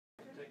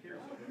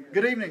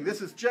Good evening.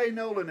 This is Jay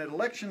Nolan at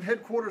Election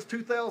Headquarters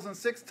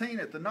 2016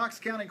 at the Knox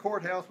County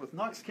Courthouse with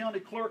Knox County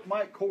Clerk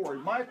Mike Corey.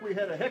 Mike, we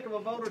had a heck of a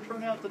voter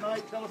turnout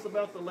tonight. Tell us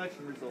about the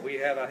election results. We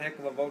had a heck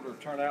of a voter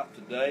turnout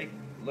today.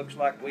 Looks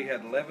like we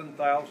had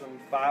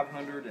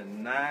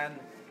 11,509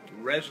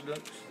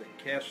 residents that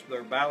cast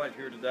their ballot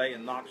here today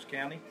in Knox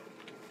County.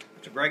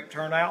 It's a great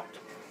turnout.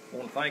 I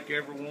want to thank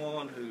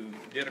everyone who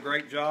did a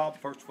great job.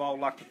 First of all,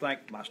 I'd like to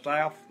thank my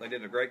staff. They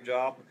did a great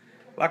job.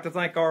 I'd like to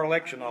thank our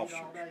election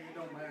officers.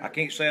 I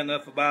can't say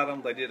enough about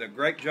them. They did a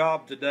great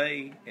job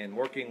today in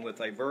working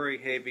with a very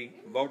heavy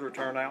voter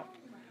turnout.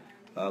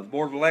 The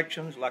Board of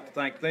Elections, I'd like to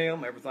thank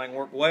them. Everything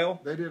worked well.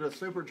 They did a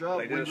super job.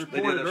 They did a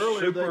earlier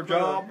super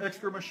job.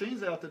 Extra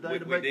machines out today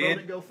to make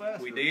voting go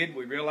faster. We did.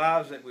 We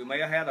realized that we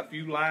may have had a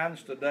few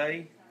lines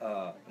today,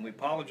 and we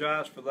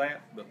apologize for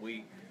that, but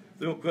we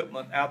threw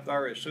equipment out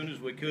there as soon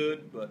as we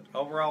could. But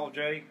overall,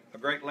 Jay, a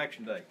great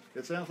election day.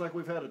 It sounds like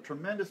we've had a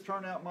tremendous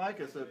turnout, Mike.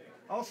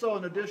 Also,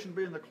 in addition to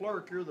being the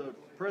clerk, you're the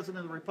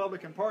president of the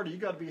Republican Party. You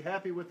got to be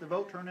happy with the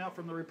vote turnout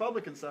from the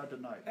Republican side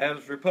tonight.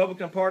 As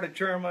Republican Party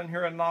chairman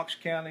here in Knox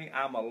County,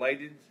 I'm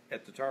elated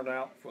at the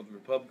turnout for the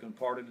Republican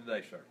Party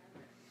today, sir.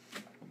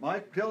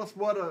 Mike, tell us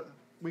what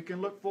we can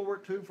look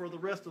forward to for the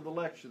rest of the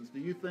elections. Do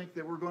you think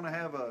that we're going to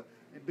have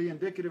be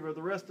indicative of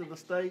the rest of the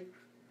state?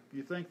 Do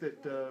you think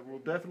that we'll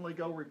definitely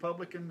go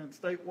Republican and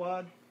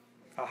statewide?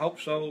 I hope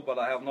so, but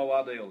I have no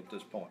idea at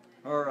this point.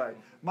 All right.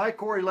 Mike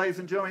Corey, ladies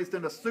and gentlemen, he's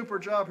done a super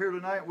job here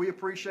tonight. We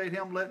appreciate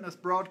him letting us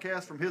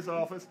broadcast from his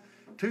office.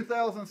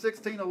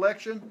 2016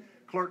 election,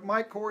 Clerk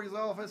Mike Corey's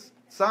office.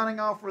 Signing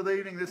off for the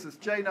evening, this is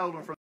Jay Nolan from